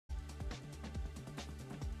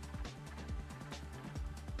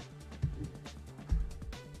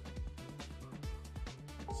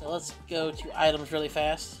So let's go to items really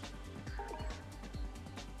fast.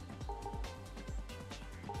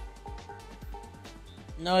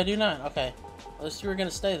 No, I do not. Okay. Well, those two are going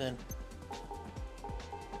to stay then.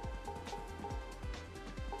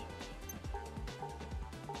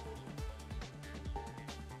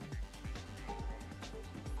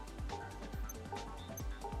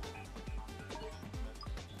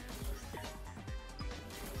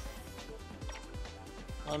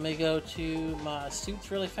 Let me go to my suits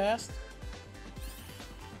really fast.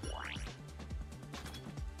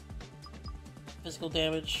 Physical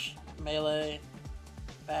damage, melee,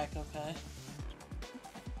 back, okay.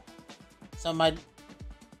 So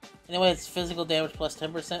anyway, it's physical damage plus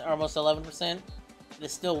 10%, or almost 11%.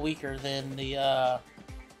 It's still weaker than the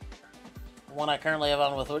one I currently have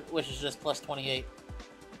on with, which is just plus 28.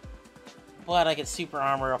 But I get super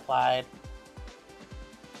armor applied.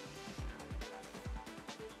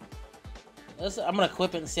 I'm gonna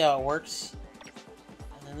equip it and see how it works.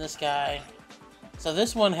 And then this guy. So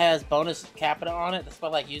this one has bonus capita on it. That's why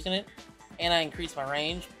I like using it. And I increase my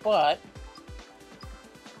range, but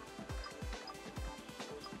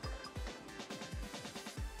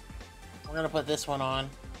we're gonna put this one on.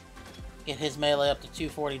 Get his melee up to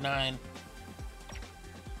 249.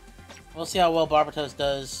 We'll see how well Barbatos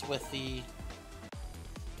does with the.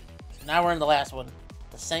 So now we're in the last one.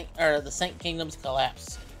 The Sanc Kingdom's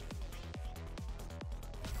Collapse.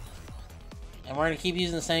 And we're going to keep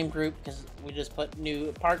using the same group because we just put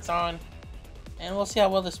new parts on. And we'll see how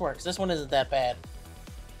well this works. This one isn't that bad.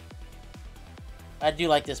 I do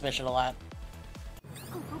like this mission a lot.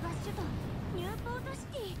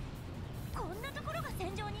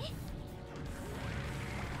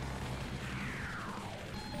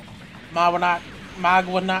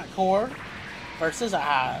 Magwanat Corps versus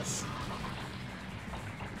Oz.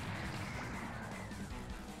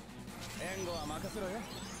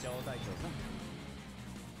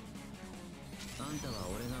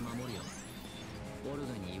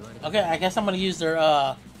 Okay, I guess I'm gonna use their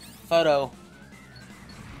photo,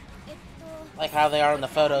 like how they are in the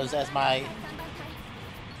photos, as my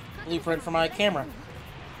blueprint for my camera.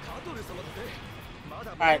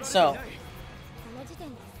 Alright, so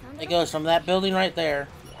it goes from that building right there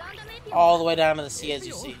all the way down to the sea, as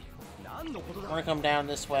you see. We're gonna come down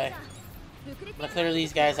this way. I'm gonna clear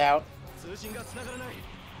these guys out.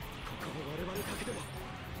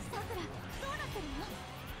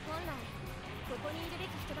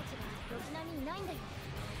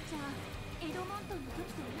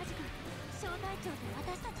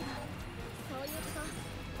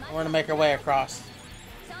 We're gonna make our way across.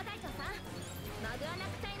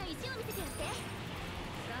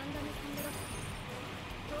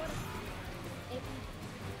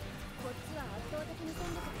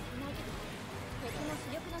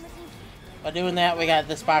 By doing that, we got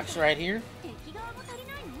this box right here.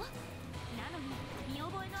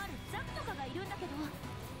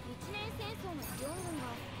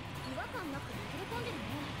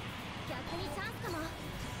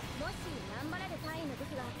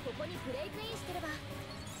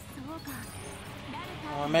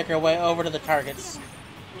 We'll make our way over to the targets.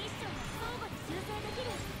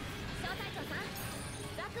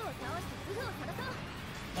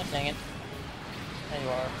 Oh, dang it. There you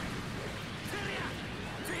are.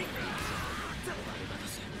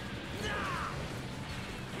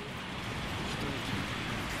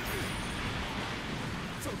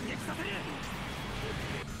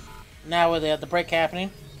 Now with the break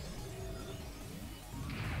happening.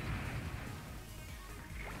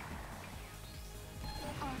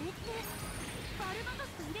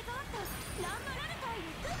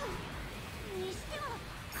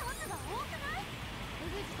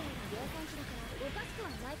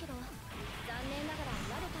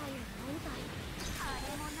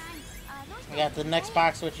 We got the next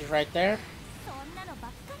box, which is right there.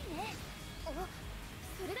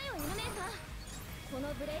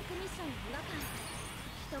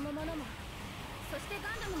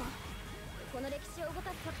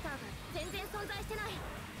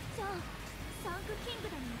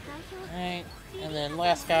 Alright, and then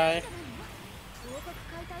last guy.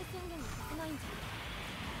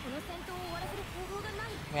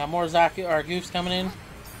 We got more Zaku or Goofs coming in.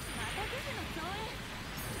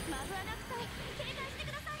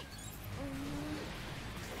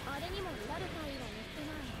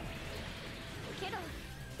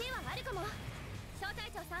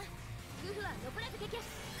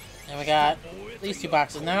 And we got these two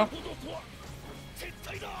boxes now.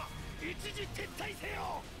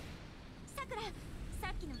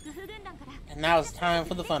 And now it's time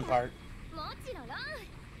for the fun part.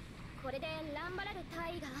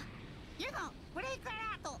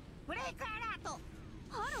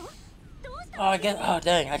 Oh, I guess. Oh,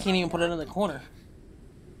 dang! I can't even put it in the corner.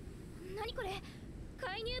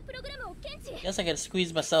 Guess I gotta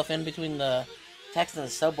squeeze myself in between the text and the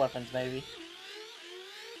sub weapons, maybe.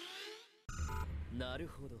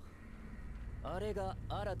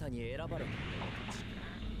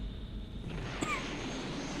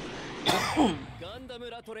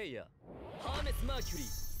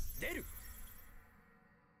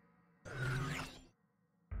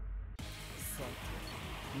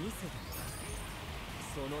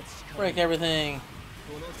 Break everything.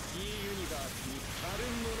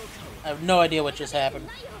 I have no idea what just happened.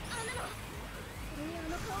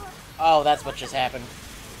 Oh, that's what just happened.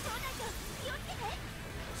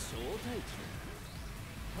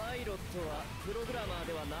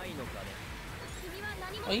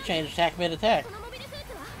 Oh, you changed attack mid-attack.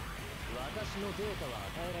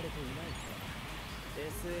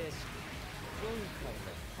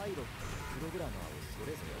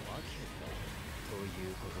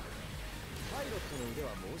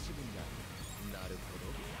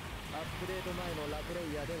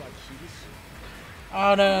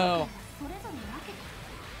 Oh no!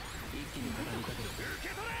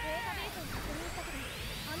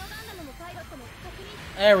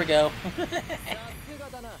 There we go.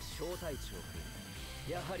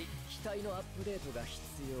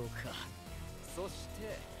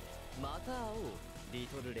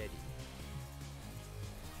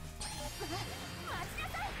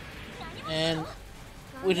 And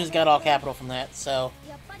we just got all capital from that, so.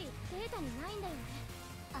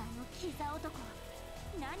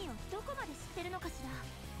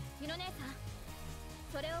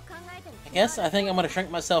 I think I'm gonna shrink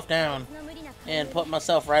myself down and put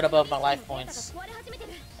myself right above my life points.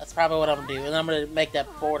 That's probably what I'm gonna do, and I'm gonna make that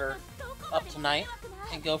border up tonight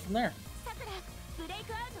and go from there.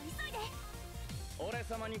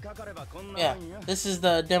 Yeah, this is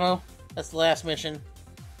the demo. That's the last mission,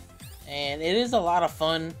 and it is a lot of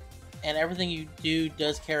fun, and everything you do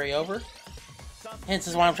does carry over. Hence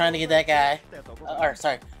is why I'm trying to get that guy,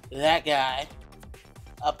 that guy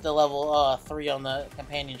up to level 3 on the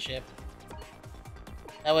companionship.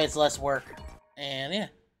 That way it's less work, and yeah,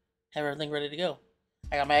 have everything ready to go.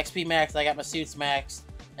 I got my XP maxed, I got my suits maxed,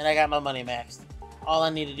 and I got my money maxed. All I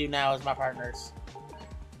need to do now is my partners.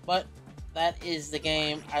 But that is the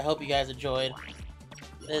game. I hope you guys enjoyed.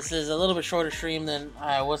 This is a little bit shorter stream than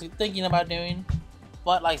I was thinking about doing,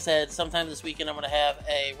 but like I said, sometime this weekend I'm going to have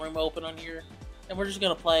a room open on here, and we're just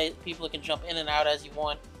going to play. People can jump in and out as you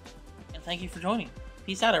want, and thank you for joining.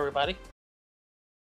 Peace out, everybody.